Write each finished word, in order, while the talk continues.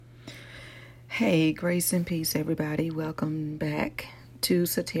Hey, grace and peace, everybody. Welcome back to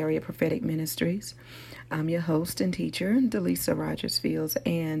Soteria Prophetic Ministries. I'm your host and teacher, Delisa Rogers Fields,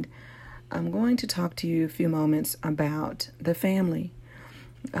 and I'm going to talk to you a few moments about the family.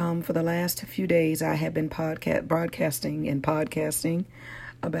 For the last few days, I have been broadcasting and podcasting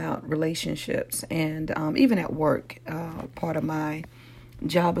about relationships, and even at work, part of my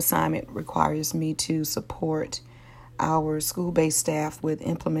job assignment requires me to support our school-based staff with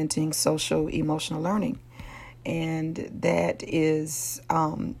implementing social emotional learning, and that is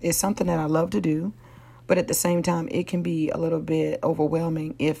something that I love to do, but at the same time it can be a little bit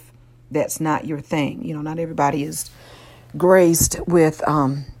overwhelming if that's not your thing. Not everybody is graced with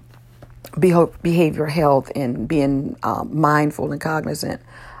behavioral health and being mindful and cognizant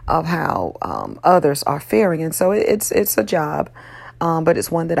of how others are faring, and so it's a job, but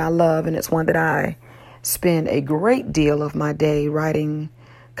it's one that I love, and it's one that I spend a great deal of my day writing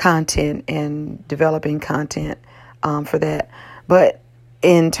content and developing content for that. But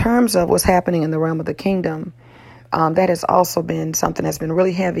in terms of what's happening in the realm of the kingdom, that has also been something that's been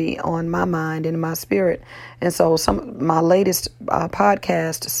really heavy on my mind and my spirit. And so some of my latest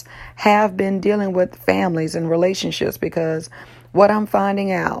podcasts have been dealing with families and relationships, because what I'm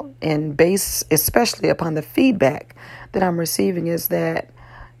finding out, and based especially upon the feedback that I'm receiving, is that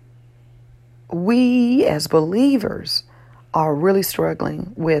we as believers are really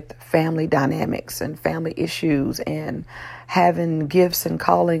struggling with family dynamics and family issues and having gifts and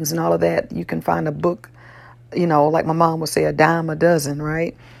callings and all of that. You can find a book, like my mom would say, a dime a dozen,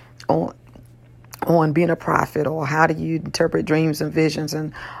 right? On being a prophet, or how do you interpret dreams and visions,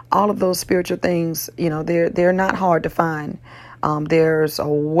 and all of those spiritual things. They're not hard to find. There's a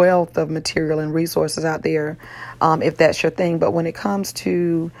wealth of material and resources out there, if that's your thing. But when it comes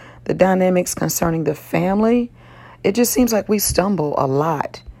to the dynamics concerning the family, it just seems like we stumble a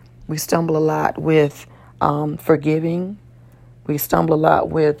lot. We stumble a lot with forgiving. We stumble a lot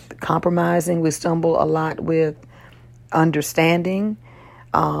with compromising. We stumble a lot with understanding,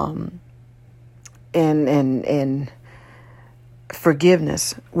 and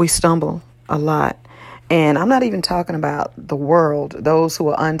forgiveness. We stumble a lot. And I'm not even talking about the world, those who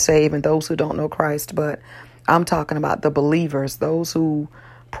are unsaved and those who don't know Christ, but I'm talking about the believers, those who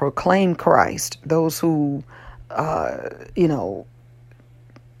proclaim Christ, those who,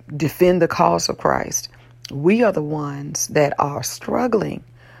 defend the cause of Christ. We are the ones that are struggling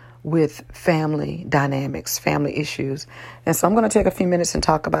with family dynamics, family issues. And so I'm going to take a few minutes and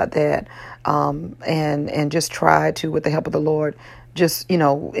talk about that, and just try to, with the help of the Lord, just,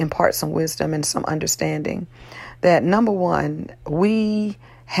 impart some wisdom and some understanding. That, number one, we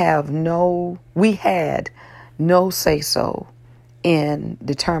had no say-so in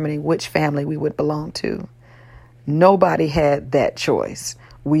determining which family we would belong to. Nobody had that choice.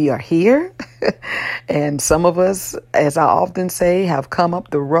 We are here, and some of us, as I often say, have come up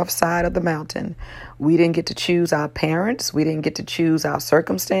the rough side of the mountain. We didn't get to choose our parents. We didn't get to choose our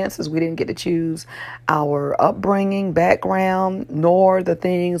circumstances. We didn't get to choose our upbringing, background, nor the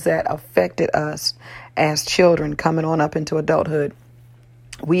things that affected us as children coming on up into adulthood.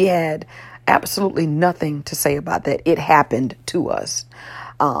 We had absolutely nothing to say about that. It happened to us.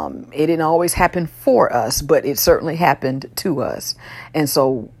 It didn't always happen for us, but it certainly happened to us. And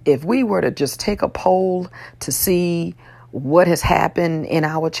so if we were to just take a poll to see what has happened in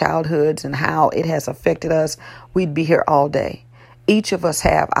our childhoods and how it has affected us, we'd be here all day. Each of us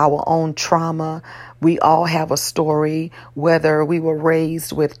have our own trauma. We all have a story, whether we were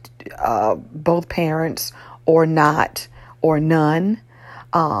raised with both parents or not, or none.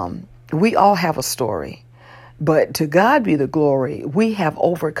 We all have a story. But to God be the glory, we have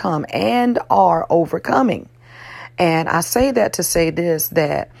overcome and are overcoming. And I say that to say this,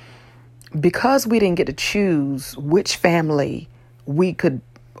 that because we didn't get to choose which family we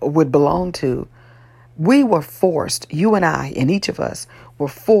would belong to, we were forced, you and I, and each of us were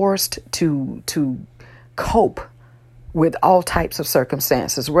forced to cope with all types of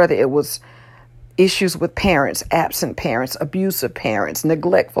circumstances, whether it was issues with parents, absent parents, abusive parents,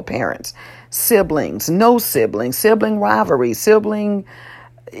 neglectful parents, siblings, no siblings, sibling rivalry, sibling,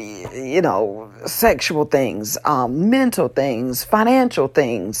 sexual things, mental things, financial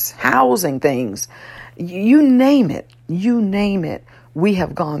things, housing things, you name it, we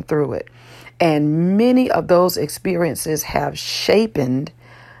have gone through it. And many of those experiences have shaped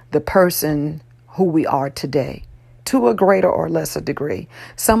the person who we are today, to a greater or lesser degree.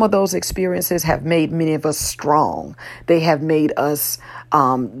 Some of those experiences have made many of us strong. They have made us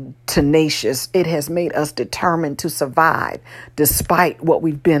tenacious. It has made us determined to survive despite what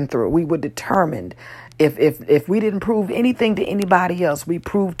we've been through. We were determined If we didn't prove anything to anybody else, we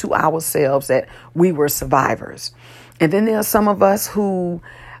proved to ourselves that we were survivors. And then there are some of us who,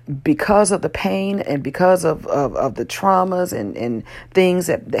 because of the pain and because of the traumas and things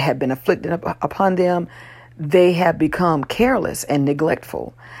that have been inflicted upon them, they have become careless and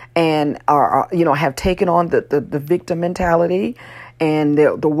neglectful, and are have taken on the victim mentality, and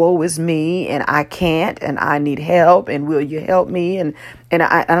the woe is me, and I can't, and I need help, and will you help me? And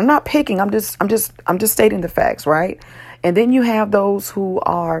I'm not picking. I'm just stating the facts, right? And then you have those who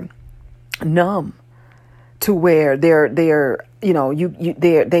are numb, to where they are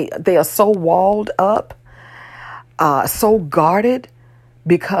so walled up, so guarded,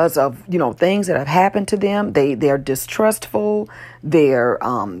 because of things that have happened to them. They're distrustful, they're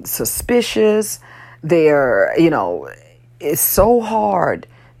suspicious, they're it's so hard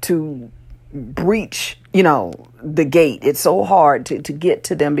to breach the gate. It's so hard to get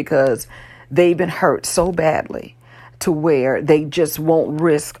to them because they've been hurt so badly to where they just won't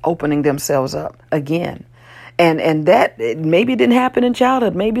risk opening themselves up again. And that maybe it didn't happen in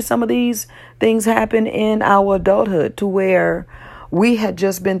childhood. Maybe some of these things happen in our adulthood, to where we had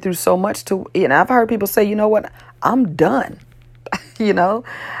just been through so much I've heard people say, you know what, I'm done. I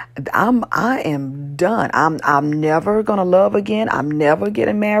am done. I'm never going to love again. I'm never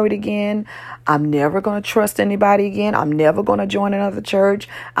getting married again. I'm never going to trust anybody again. I'm never going to join another church.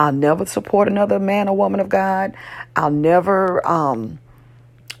 I'll never support another man or woman of God. I'll never,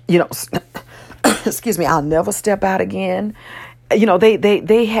 excuse me, I'll never step out again.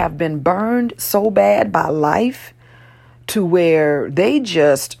 They have been burned so bad by life to where they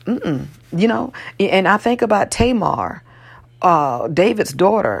just, and I think about Tamar, David's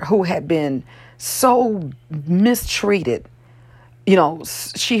daughter, who had been so mistreated. You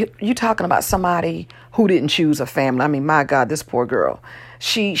talking about somebody who didn't choose a family. I mean, my God, this poor girl,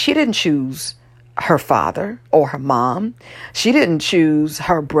 she didn't choose her father or her mom. She didn't choose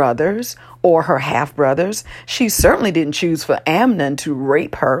her brothers or her half brothers. She certainly didn't choose for Amnon to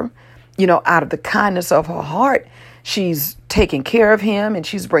rape her. Out of the kindness of her heart, she's taking care of him, and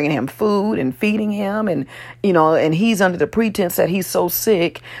she's bringing him food and feeding him. And, and he's under the pretense that he's so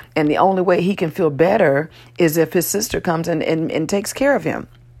sick, and the only way he can feel better is if his sister comes and takes care of him.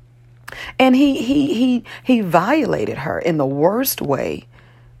 And he violated her in the worst way,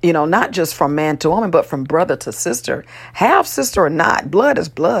 not just from man to woman, but from brother to sister, half sister or not. Blood is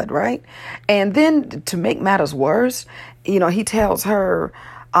blood, right? And then to make matters worse, he tells her,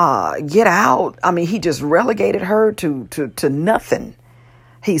 get out. I mean, he just relegated her to nothing.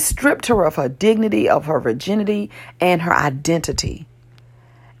 He stripped her of her dignity, of her virginity, and her identity.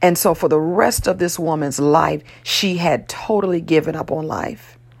 And so for the rest of this woman's life, she had totally given up on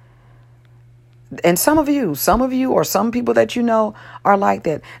life. And some of you or some people that are like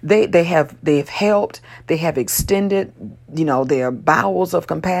that. They've helped, they have extended, their bowels of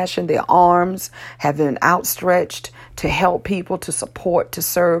compassion, their arms have been outstretched to help people, to support, to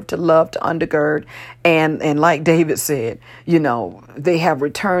serve, to love, to undergird. And like David said, they have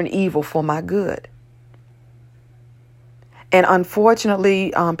returned evil for my good. And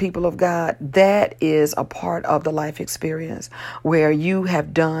unfortunately, people of God, that is a part of the life experience where you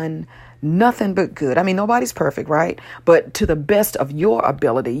have done nothing but good. I mean, nobody's perfect, right? But to the best of your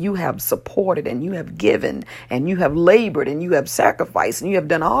ability, you have supported, and you have given, and you have labored, and you have sacrificed, and you have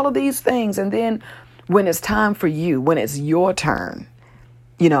done all of these things. And then when it's time for you, when it's your turn,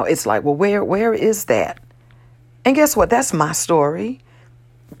 it's like, well, where is that? And guess what? That's my story.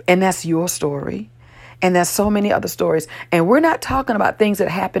 And that's your story. And there's so many other stories. And we're not talking about things that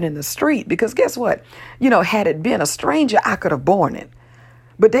happen in the street, because guess what? Had it been a stranger, I could have borne it.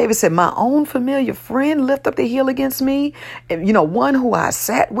 But David said, my own familiar friend lift up the heel against me. And, one who I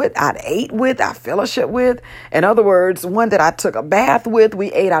sat with, I ate with, I fellowship with. In other words, one that I took a bath with.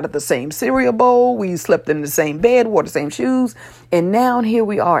 We ate out of the same cereal bowl. We slept in the same bed, wore the same shoes. And now here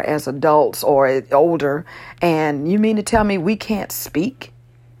we are as adults or older. And you mean to tell me we can't speak?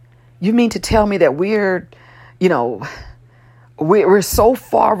 You mean to tell me that we're so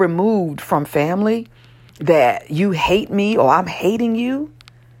far removed from family that you hate me or I'm hating you?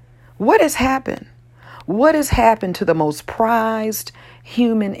 What has happened? What has happened to the most prized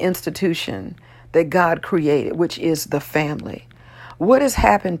human institution that God created, which is the family? What has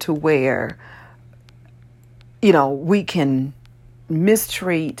happened to where, we can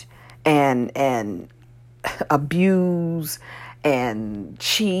mistreat and abuse and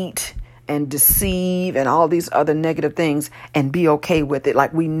cheat and deceive and all these other negative things and be okay with it?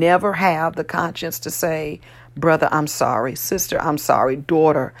 Like we never have the conscience to say, brother, I'm sorry. Sister, I'm sorry.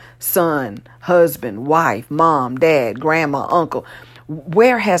 Daughter, son, husband, wife, mom, dad, grandma, uncle.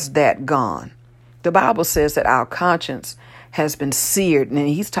 Where has that gone? The Bible says that our conscience has been seared. And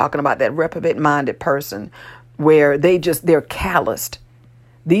he's talking about that reprobate-minded person where they're calloused.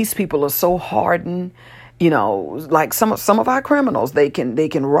 These people are so hardened, like some of our criminals. They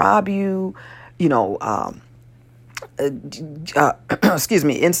can rob you,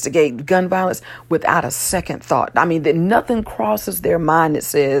 instigate gun violence without a second thought. I mean, that nothing crosses their mind that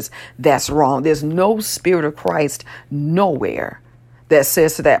says that's wrong. There's no Spirit of Christ nowhere that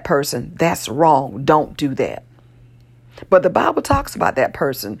says to that person, that's wrong. Don't do that. But the Bible talks about that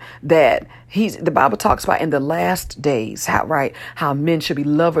person the Bible talks about in the last days, how men should be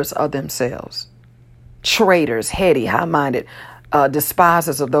lovers of themselves, traitors, heady, high-minded,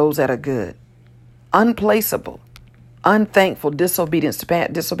 despisers of those that are good, unplaceable, unthankful, disobedient to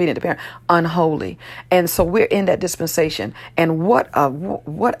parent, unholy. And so we're in that dispensation. And what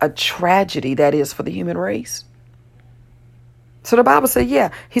a tragedy that is for the human race. So the Bible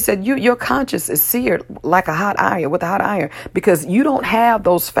said, he said, your conscience is seared like a hot iron, with a hot iron, because you don't have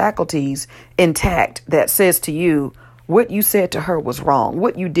those faculties intact that says to you, what you said to her was wrong.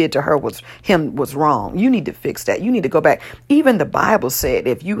 What you did to her was wrong. You need to fix that. You need to go back. Even the Bible said,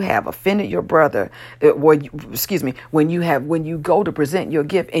 if you have offended your brother, when you go to present your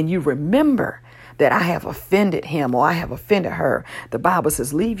gift and you remember that I have offended him or I have offended her, the Bible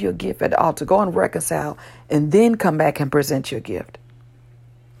says, leave your gift at the altar, go and reconcile, and then come back and present your gift.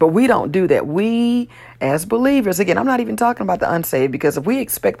 But we don't do that. We, as believers, again, I'm not even talking about the unsaved, because if we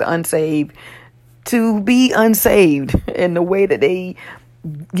expect the unsaved to be unsaved in the way that they,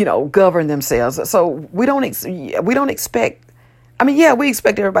 govern themselves, so we don't expect. I mean, we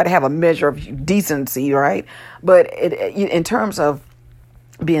expect everybody to have a measure of decency, right? But in terms of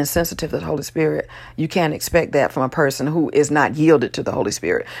being sensitive to the Holy Spirit, you can't expect that from a person who is not yielded to the Holy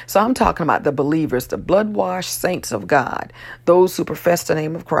Spirit. So I'm talking about the believers, the blood-washed saints of God, those who profess the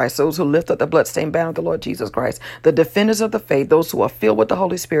name of Christ, those who lift up the bloodstained banner of the Lord Jesus Christ, the defenders of the faith, those who are filled with the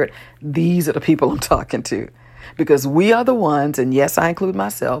Holy Spirit. These are the people I'm talking to. Because we are the ones, and yes, I include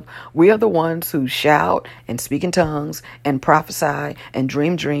myself, we are the ones who shout and speak in tongues and prophesy and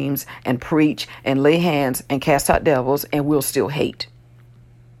dream dreams and preach and lay hands and cast out devils, and we'll still hate.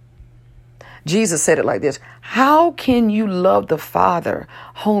 Jesus said it like this: how can you love the Father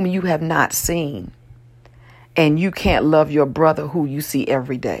whom you have not seen, and you can't love your brother who you see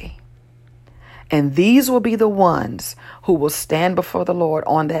every day? And these will be the ones who will stand before the Lord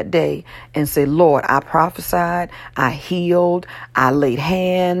on that day and say, Lord, I prophesied, I healed, I laid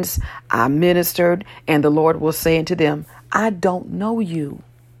hands, I ministered. And the Lord will say unto them, I don't know you.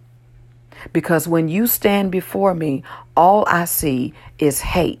 Because when you stand before me, all I see is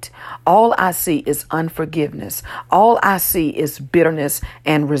hate. All I see is unforgiveness. All I see is bitterness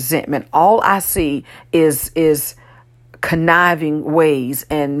and resentment. All I see is conniving ways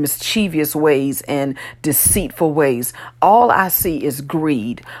and mischievous ways and deceitful ways. All I see is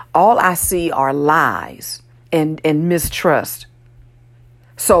greed. All I see are lies and mistrust.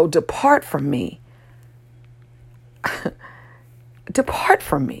 So depart from me. Depart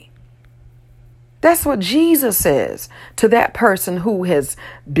from me. That's what Jesus says to that person who has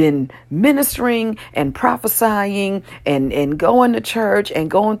been ministering and prophesying and going to church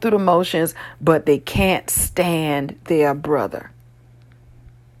and going through the motions, but they can't stand their brother.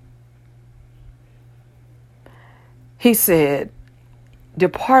 He said,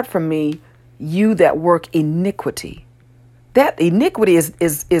 depart from me, you that work iniquity. That iniquity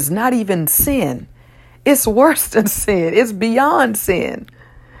is not even sin. It's worse than sin. It's beyond sin.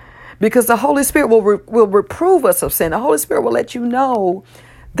 Because the Holy Spirit will reprove us of sin. The Holy Spirit will let you know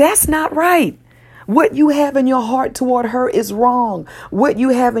that's not right. What you have in your heart toward her is wrong. What you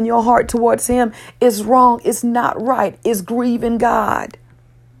have in your heart towards him is wrong. It's not right. It's grieving God.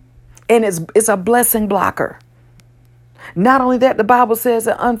 And it's a blessing blocker. Not only that, the Bible says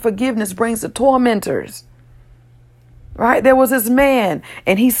that unforgiveness brings the tormentors. Right? There was this man,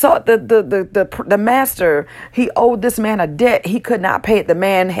 and he sought the master. He owed this man a debt. He could not pay it. The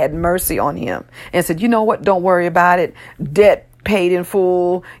man had mercy on him and said, you know what? Don't worry about it. Debt paid in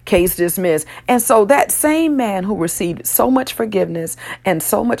full, case dismissed. And so that same man who received so much forgiveness and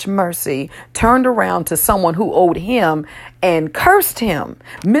so much mercy turned around to someone who owed him and cursed him,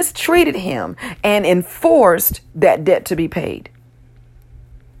 mistreated him, and enforced that debt to be paid.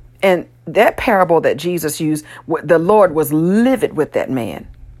 And that parable that Jesus used, the Lord was livid with that man.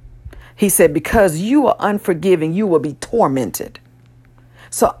 He said, because you are unforgiving, you will be tormented.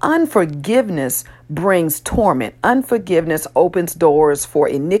 So unforgiveness brings torment. Unforgiveness opens doors for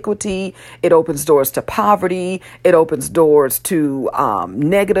iniquity. It opens doors to poverty. It opens doors to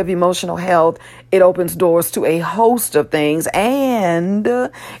negative emotional health. It opens doors to a host of things, and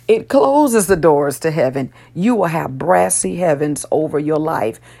it closes the doors to heaven. You will have brassy heavens over your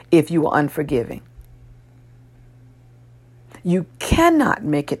life if you are unforgiving. You cannot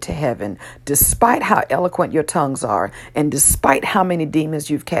make it to heaven despite how eloquent your tongues are, and despite how many demons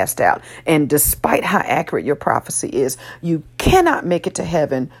you've cast out, and despite how accurate your prophecy is. You cannot make it to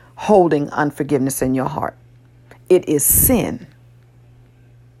heaven holding unforgiveness in your heart. It is sin.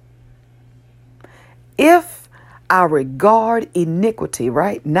 If I regard iniquity,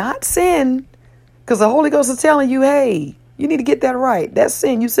 right, not sin, because the Holy Ghost is telling you, hey, you need to get that right. That's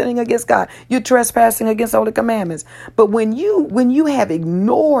sin. You're sinning against God. You're trespassing against all the commandments. But when you have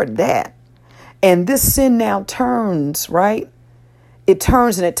ignored that, and this sin now turns, right? It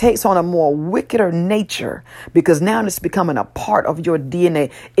turns and it takes on a more wickeder nature, because now it's becoming a part of your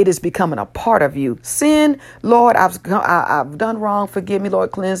DNA. It is becoming a part of you. Sin, Lord, I've done wrong. Forgive me, Lord,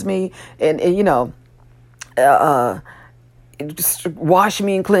 cleanse me, and just wash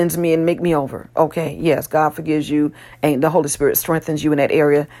me and cleanse me and make me over. Okay, yes, God forgives you, and the Holy Spirit strengthens you in that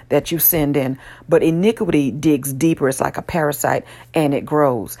area that you sinned in. But iniquity digs deeper. It's like a parasite, and it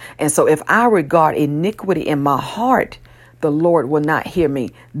grows. And so if I regard iniquity in my heart, the Lord will not hear me.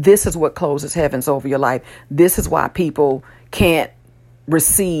 This is what closes heavens over your life. This is why people can't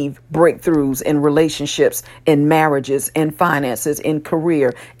receive breakthroughs in relationships, in marriages, in finances, in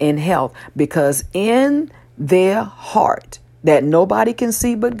career, in health, because in their heart, that nobody can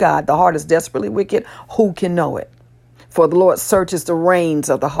see but God, the heart is desperately wicked. Who can know it? For the Lord searches the reins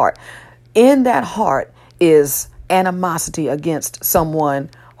of the heart. In that heart is animosity against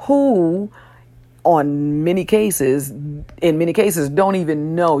someone who, in many cases, don't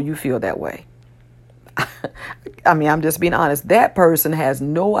even know you feel that way. I mean, I'm just being honest. That person has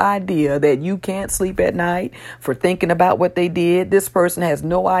no idea that you can't sleep at night for thinking about what they did. This person has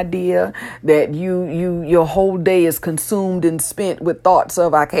no idea that your whole day is consumed and spent with thoughts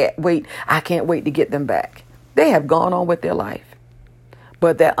of, I can't wait to get them back. They have gone on with their life.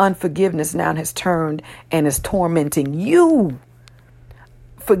 But that unforgiveness now has turned and is tormenting you.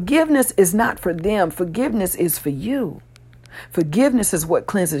 Forgiveness is not for them. Forgiveness is for you. Forgiveness is what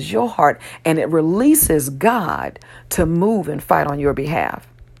cleanses your heart, and it releases God to move and fight on your behalf.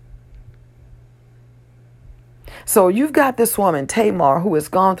 So you've got this woman, Tamar, who has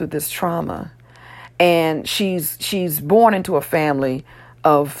gone through this trauma, and she's born into a family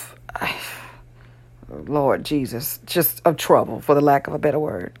of, Lord Jesus, just of trouble, for the lack of a better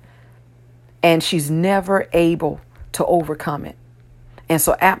word. And she's never able to overcome it. And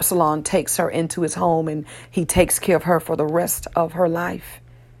so Absalom takes her into his home, and he takes care of her for the rest of her life.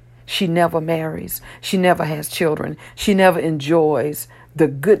 She never marries. She never has children. She never enjoys the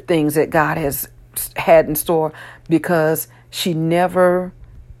good things that God has had in store, because Amnon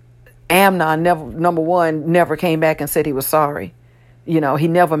never came back and said he was sorry. He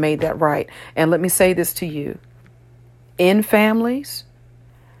never made that right. And let me say this to you. In families,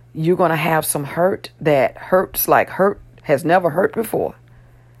 you're going to have some hurt that hurts like hurt has never hurt before.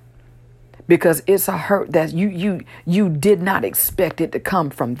 Because it's a hurt that you did not expect it to come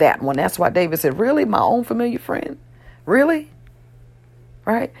from that one. That's why David said, really, my own familiar friend? Really?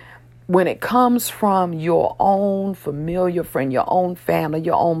 Right? When it comes from your own familiar friend, your own family,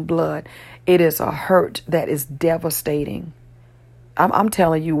 your own blood, it is a hurt that is devastating. I'm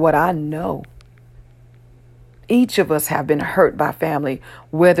telling you what I know. Each of us have been hurt by family,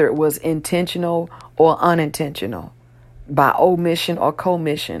 whether it was intentional or unintentional. By omission or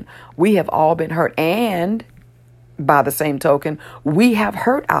commission, we have all been hurt. And by the same token, we have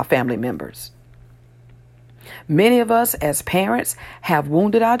hurt our family members. Many of us as parents have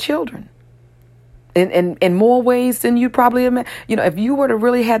wounded our children in more ways than you probably imagine. If you were to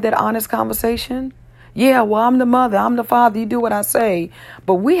really have that honest conversation, yeah, well, I'm the mother, I'm the father, you do what I say.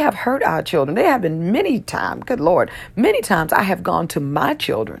 But we have hurt our children. There have been many times, good Lord, many times I have gone to my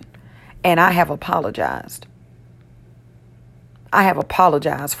children and I have apologized. I have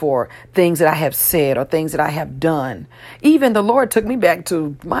apologized for things that I have said or things that I have done. Even the Lord took me back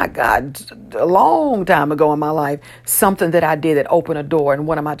to, my God, a long time ago in my life, something that I did that opened a door in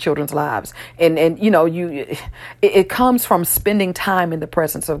one of my children's lives. And it comes from spending time in the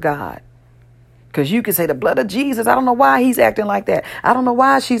presence of God. Because you can say the blood of Jesus, I don't know why he's acting like that. I don't know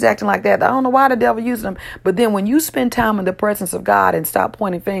why she's acting like that. I don't know why the devil using them. But then when you spend time in the presence of God and stop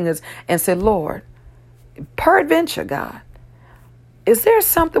pointing fingers and say, Lord, peradventure, God, is there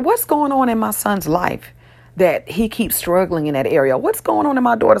something, what's going on in my son's life that he keeps struggling in that area? What's going on in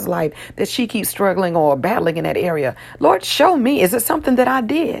my daughter's life that she keeps struggling or battling in that area? Lord, show me. Is it something that I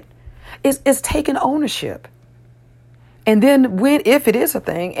did? It's taking ownership. And then if it is a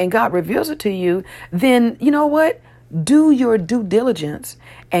thing and God reveals it to you, then you know what? Do your due diligence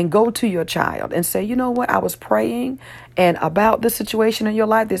and go to your child and say, you know what? I was praying and about this situation in your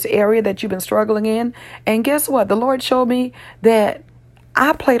life, this area that you've been struggling in. And guess what? The Lord showed me that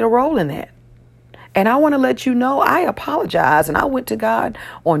I played a role in that. And I want to let you know, I apologize. And I went to God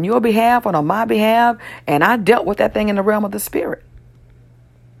on your behalf and on my behalf. And I dealt with that thing in the realm of the spirit.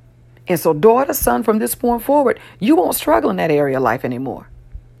 And so daughter, son, from this point forward, you won't struggle in that area of life anymore.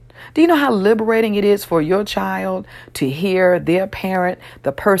 Do you know how liberating it is for your child to hear their parent,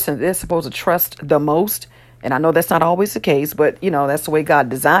 the person they're supposed to trust the most? And I know that's not always the case, but, you know, that's the way God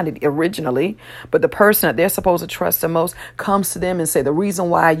designed it originally. But the person that they're supposed to trust the most comes to them and say, the reason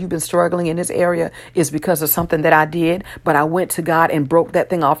why you've been struggling in this area is because of something that I did. But I went to God and broke that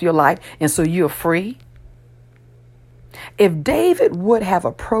thing off your life. And so you're free. If David would have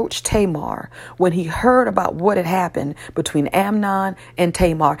approached Tamar when he heard about what had happened between Amnon and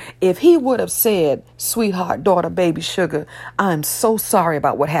Tamar, if he would have said, sweetheart, daughter, baby, sugar, I'm so sorry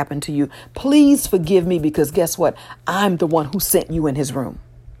about what happened to you. Please forgive me because guess what? I'm the one who sent you in his room.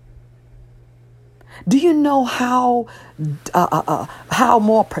 Do you know how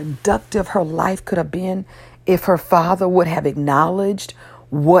more productive her life could have been if her father would have acknowledged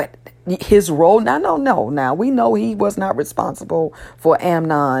what his role? Now we know he was not responsible for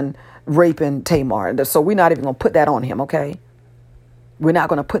Amnon raping Tamar. So we're not even going to put that on him. Okay. We're not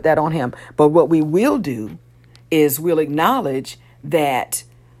going to put that on him. But what we will do is we'll acknowledge that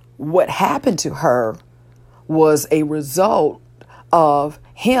what happened to her was a result of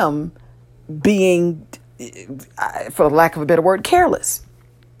him being, for lack of a better word, careless.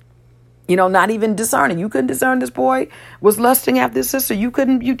 You know, not even discerning. You couldn't discern this boy was lusting after his sister. You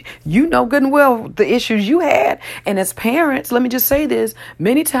couldn't, you know good and well the issues you had. And as parents, let me just say this.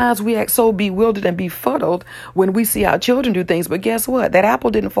 Many times we act so bewildered and befuddled when we see our children do things. But guess what? That apple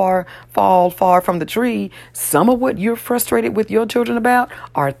didn't fall far from the tree. Some of what you're frustrated with your children about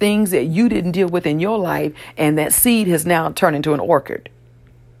are things that you didn't deal with in your life. And that seed has now turned into an orchard.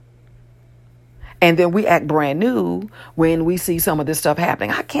 And then we act brand new when we see some of this stuff happening.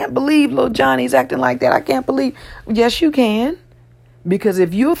 I can't believe little Johnny's acting like that. I can't believe. Yes, you can. Because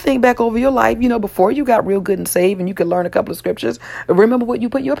if you think back over your life, you know, before you got real good and saved and you could learn a couple of scriptures, remember what you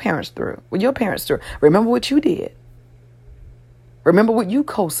put your parents through. Remember what you did. Remember what you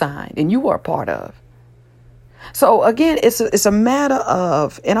co-signed and you were a part of. So again, it's a matter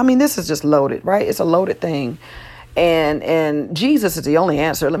of, and I mean, this is just loaded, right? It's a loaded thing. And Jesus is the only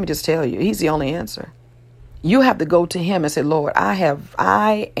answer. Let me just tell you, he's the only answer. You have to go to him and say, Lord,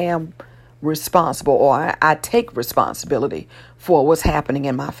 I am responsible, or I take responsibility for what's happening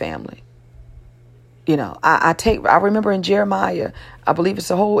in my family. You know, I remember in Jeremiah, I believe it's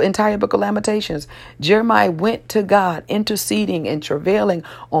the whole entire book of Lamentations. Jeremiah went to God interceding and travailing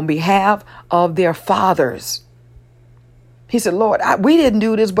on behalf of their fathers. He said, Lord, we didn't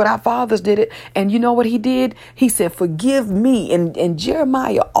do this, but our fathers did it. And you know what he did? He said, forgive me. And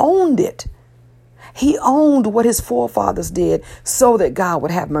Jeremiah owned it. He owned what his forefathers did so that God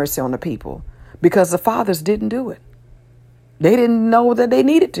would have mercy on the people, because the fathers didn't do it. They didn't know that they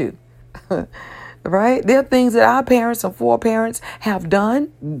needed to. Right? There are things that our parents and foreparents have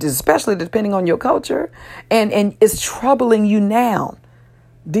done, especially depending on your culture. And it's troubling you now.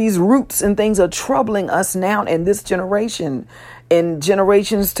 These roots and things are troubling us now in this generation and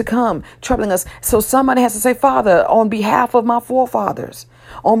generations to come, troubling us. So somebody has to say, Father, on behalf of my forefathers,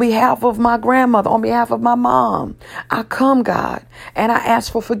 on behalf of my grandmother, on behalf of my mom, I come, God, and I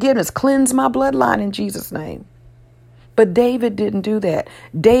ask for forgiveness. Cleanse my bloodline in Jesus' name. But David didn't do that.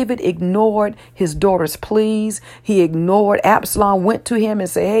 David ignored his daughter's pleas. He ignored Absalom, went to him and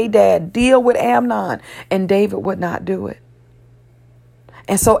said, hey, Dad, deal with Amnon. And David would not do it.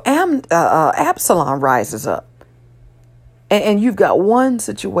 And so Absalom rises up. And you've got one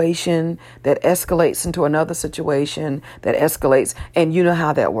situation that escalates into another situation that escalates. And you know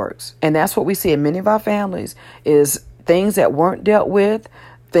how that works. And that's what we see in many of our families, is things that weren't dealt with,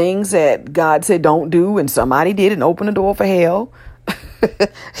 things that God said don't do, and somebody did, and open the door for hell.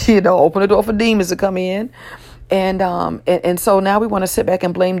 Open the door for demons to come in. And so now we want to sit back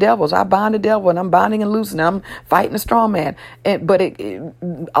and blame devils. I bind the devil, and I'm binding and loosing. I'm fighting a strong man. And do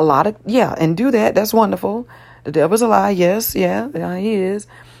that. That's wonderful. The devil's a lie. Yes, yeah, he is.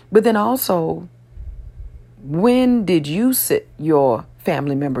 But then also, when did you sit your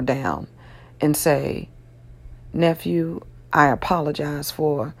family member down and say, nephew, I apologize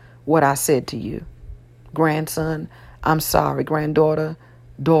for what I said to you? grandson, I'm sorry, granddaughter,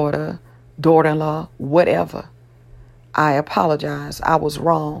 daughter, daughter-in-law, whatever. I apologize. I was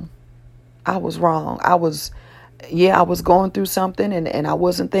wrong. I was wrong. I was going through something and I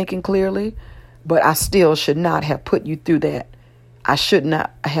wasn't thinking clearly, but I still should not have put you through that. I should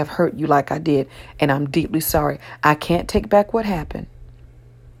not have hurt you like I did. And I'm deeply sorry. I can't take back what happened,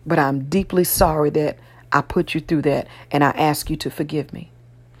 but I'm deeply sorry that I put you through that. And I ask you to forgive me.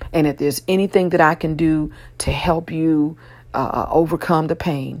 And if there's anything that I can do to help you overcome the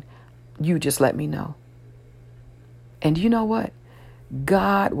pain, you just let me know. And you know what?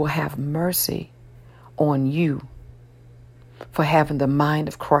 God will have mercy on you for having the mind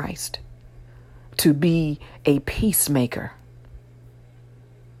of Christ, to be a peacemaker.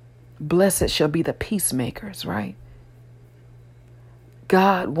 Blessed shall be the peacemakers, right?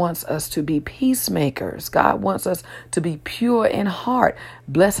 God wants us to be peacemakers. God wants us to be pure in heart.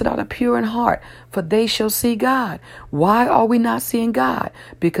 Blessed are the pure in heart, for they shall see God. Why are we not seeing God?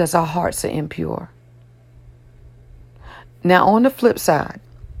 Because our hearts are impure. Now, on the flip side,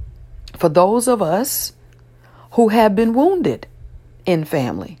 for those of us who have been wounded in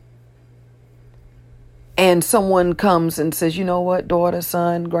family, and someone comes and says, you know what, daughter,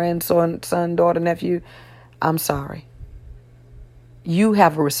 son, grandson, son, daughter, nephew, I'm sorry. You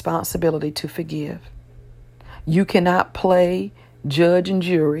have a responsibility to forgive. You cannot play judge and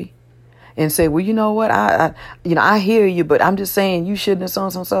jury and say, well, you know what, I hear you, but I'm just saying you shouldn't have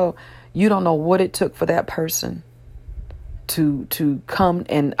so. You don't know what it took for that person to come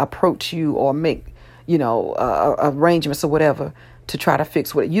and approach you or make, arrangements or whatever to try to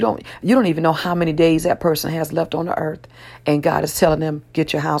fix what you don't even know how many days that person has left on the earth. And God is telling them,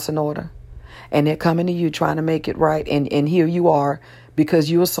 get your house in order. And they're coming to you trying to make it right. And here you are, because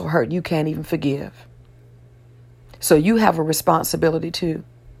you are so hurt, you can't even forgive. So you have a responsibility too.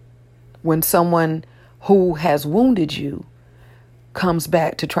 When someone who has wounded you comes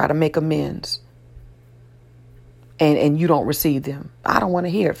back to try to make amends, and you don't receive them, I don't want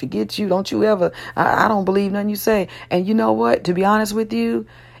to hear it. Forget you. Don't you ever. I don't believe nothing you say. And you know what? To be honest with you,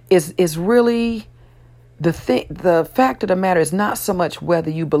 is really the thing. The fact of the matter is not so much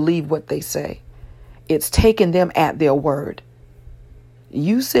whether you believe what they say. It's taking them at their word.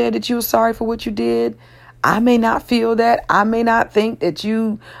 You said that you were sorry for what you did. I may not feel that. I may not think that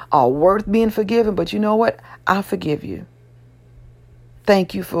you are worth being forgiven. But you know what? I forgive you.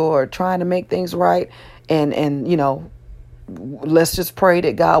 Thank you for trying to make things right. And let's just pray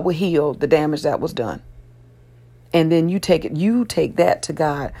that God will heal the damage that was done. And then you take that to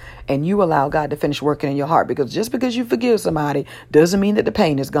God, and you allow God to finish working in your heart. Because just because you forgive somebody doesn't mean that the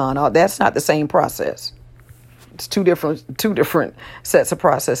pain is gone. That's not the same process. It's two different sets of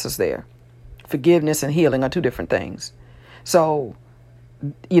processes there. Forgiveness and healing are two different things. So,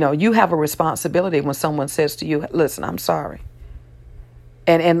 you have a responsibility when someone says to you, listen, I'm sorry.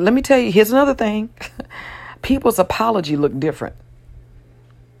 And let me tell you, here's another thing. People's apology look different.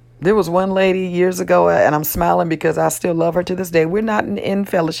 There was one lady years ago, and I'm smiling because I still love her to this day. We're not in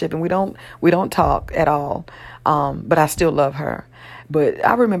fellowship, and we don't talk at all. But I still love her. But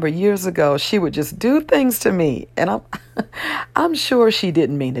I remember years ago, she would just do things to me, and I'm sure she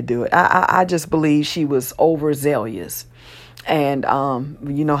didn't mean to do it. I just believe she was overzealous. And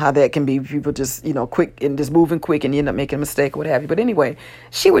you know how that can be. People just, quick and just moving quick, and you end up making a mistake or what have you. But anyway,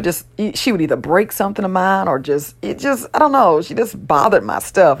 she would either break something of mine or I don't know. She just bothered my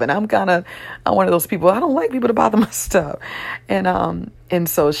stuff. And I'm one of those people. I don't like people to bother my stuff. And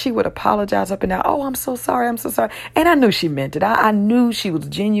so she would apologize up and down. Oh, I'm so sorry. I'm so sorry. And I knew she meant it. I knew she was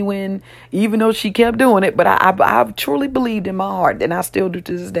genuine, even though she kept doing it. But I truly believed in my heart, and I still do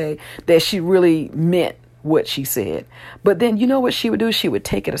to this day, that she really meant what she said. But then you know what she would do? She would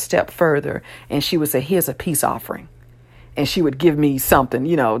take it a step further, and she would say, here's a peace offering. And she would give me something,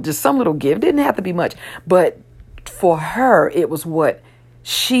 just some little gift. Didn't have to be much. But for her, it was what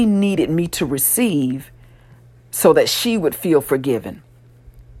she needed me to receive so that she would feel forgiven.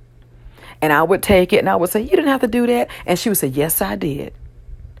 And I would take it and I would say, you didn't have to do that. And she would say, yes, I did.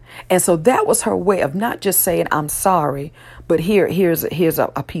 And so that was her way of not just saying, I'm sorry, but here's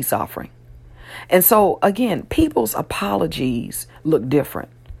a peace offering. And so, again, people's apologies look different.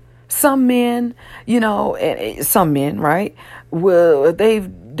 Some men, right, if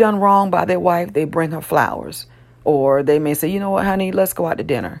they've done wrong by their wife, they bring her flowers. Or they may say, you know what, honey, let's go out to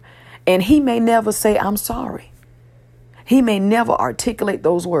dinner. And he may never say, I'm sorry. He may never articulate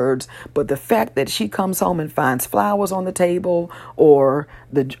those words, but the fact that she comes home and finds flowers on the table or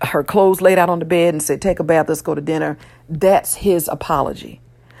her clothes laid out on the bed and said, take a bath, let's go to dinner, that's his apology.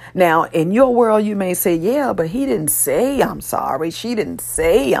 Now, in your world, you may say, yeah, but he didn't say I'm sorry. She didn't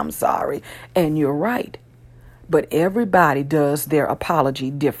say I'm sorry. And you're right. But everybody does their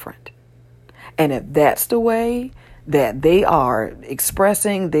apology different. And if that's the way that they are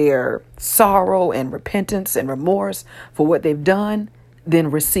expressing their sorrow and repentance and remorse for what they've done, then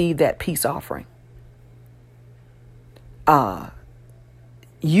receive that peace offering.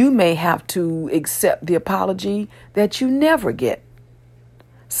 You may have to accept the apology that you never get.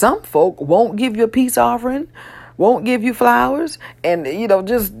 Some folk won't give you a peace offering, won't give you flowers, and,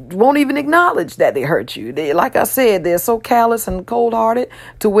 just won't even acknowledge that they hurt you. Like I said, they're so callous and cold-hearted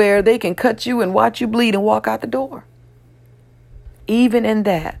to where they can cut you and watch you bleed and walk out the door. Even in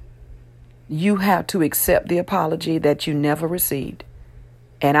that, you have to accept the apology that you never received.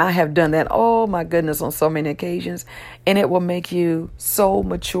 And I have done that, oh my goodness, on so many occasions. And it will make you so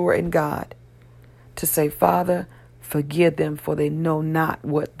mature in God to say, Father, forgive them, for they know not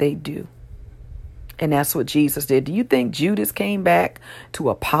what they do. And that's what Jesus did. Do you think Judas came back to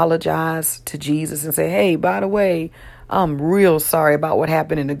apologize to Jesus and say, hey, by the way, I'm real sorry about what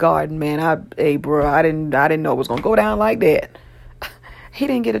happened in the garden, man. Hey, bro, I didn't know it was going to go down like that. He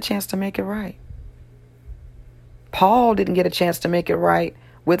didn't get a chance to make it right. Paul didn't get a chance to make it right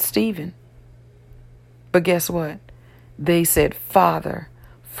with Stephen. But guess what? They said, Father,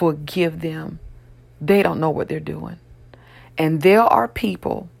 forgive them. They don't know what they're doing. And there are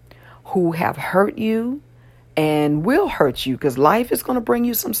people who have hurt you and will hurt you, because life is going to bring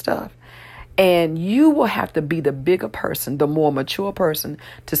you some stuff. And you will have to be the bigger person, the more mature person,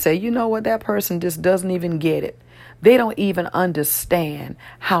 to say, you know what, that person just doesn't even get it. They don't even understand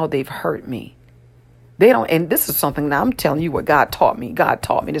how they've hurt me. They don't, and this is something that I'm telling you what God taught me. God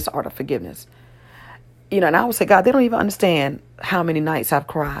taught me this art of forgiveness. And I would say, God, they don't even understand how many nights I've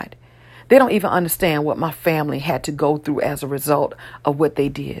cried. They don't even understand what my family had to go through as a result of what they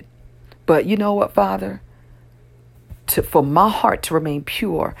did. But you know what, Father? For my heart to remain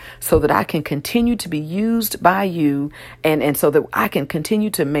pure so that I can continue to be used by you and so that I can continue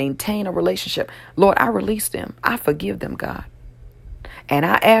to maintain a relationship. Lord, I release them. I forgive them, God. And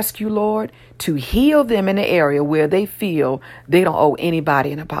I ask you, Lord, to heal them in the area where they feel they don't owe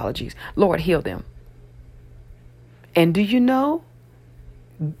anybody an apologies. Lord, heal them. And do you know,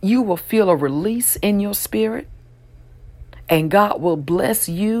 you will feel a release in your spirit, and God will bless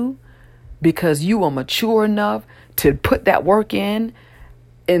you because you are mature enough to put that work in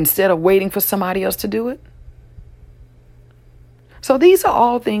instead of waiting for somebody else to do it. So these are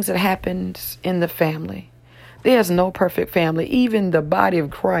all things that happened in the family. There's no perfect family. Even the body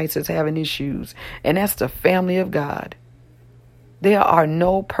of Christ is having issues, and that's the family of God. There are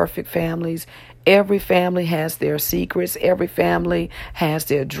no perfect families. Every family has their secrets. Every family has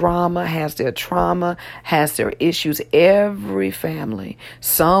their drama, has their trauma, has their issues. Every family,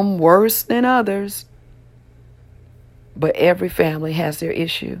 some worse than others, but every family has their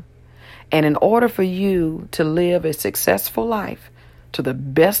issue. And in order for you to live a successful life to the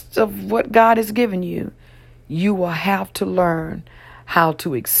best of what God has given you, you will have to learn how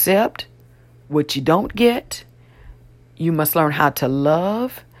to accept what you don't get. You must learn how to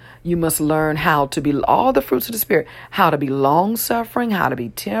love. You must learn how to be all the fruits of the Spirit, how to be long-suffering, how to be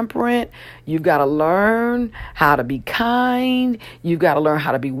temperate. You've got to learn how to be kind. You've got to learn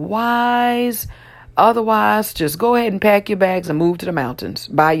how to be wise. Otherwise, just go ahead and pack your bags and move to the mountains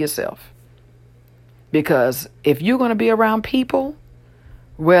by yourself. Because if you're going to be around people,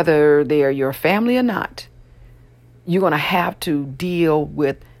 whether they're your family or not, you're going to have to deal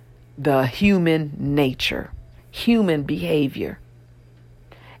with the human nature, human behavior.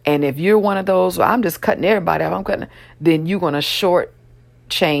 And if you're one of those, well, I'm just cutting everybody off, then you're going to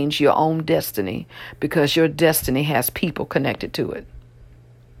shortchange your own destiny, because your destiny has people connected to it.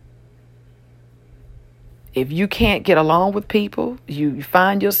 If you can't get along with people, you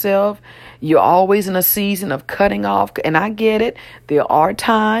find yourself, you're always in a season of cutting off. And I get it. There are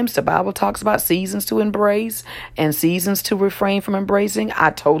times, the Bible talks about seasons to embrace and seasons to refrain from embracing.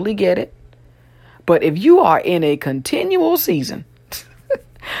 I totally get it. But if you are in a continual season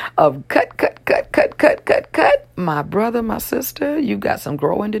of cut, my brother, my sister, you've got some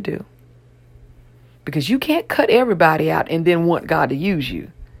growing to do. Because you can't cut everybody out and then want God to use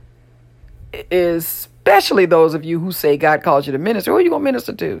you. Especially those of you who say God calls you to minister. Who are you going to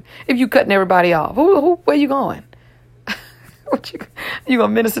minister to if you cutting everybody off? Where you going? You going to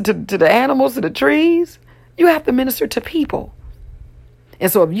minister to the animals, to the trees? You have to minister to people.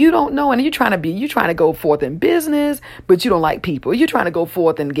 And so if you don't know, and you're trying to go forth in business, but you don't like people. You're trying to go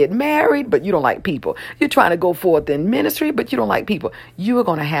forth and get married, but you don't like people. You're trying to go forth in ministry, but you don't like people. You are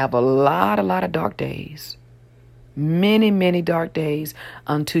going to have a lot of dark days. Many, many dark days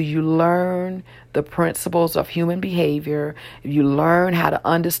until you learn the principles of human behavior. You learn how to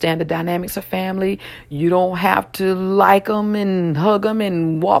understand the dynamics of family. You don't have to like them and hug them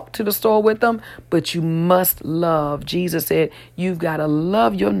and walk to the store with them, but you must love. Jesus said, you've got to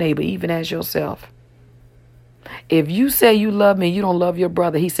love your neighbor even as yourself. If you say you love me, you don't love your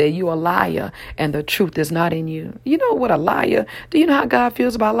brother. He said, you're a liar and the truth is not in you. You know what a liar? Do you know how God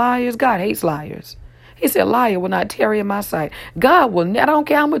feels about liars? God hates liars. He said, liar will not tarry in my sight. God will, I don't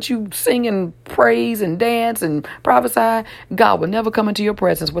care how much you sing and praise and dance and prophesy. God will never come into your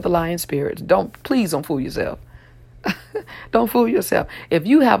presence with a lying spirit. Please don't fool yourself. Don't fool yourself. If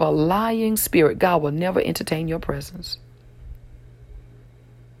you have a lying spirit, God will never entertain your presence.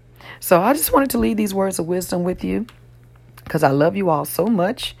 So I just wanted to leave these words of wisdom with you because I love you all so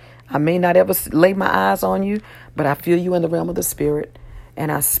much. I may not ever lay my eyes on you, but I feel you in the realm of the spirit. And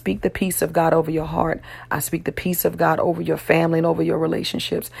I speak the peace of God over your heart. I speak the peace of God over your family and over your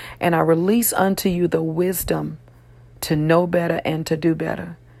relationships. And I release unto you the wisdom to know better and to do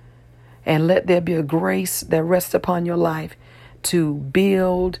better. And let there be a grace that rests upon your life to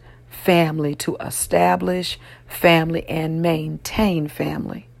build family, to establish family and maintain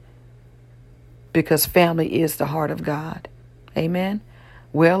family. Because family is the heart of God. Amen.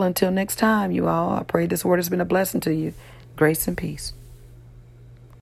 Well, until next time, you all, I pray this word has been a blessing to you. Grace and peace.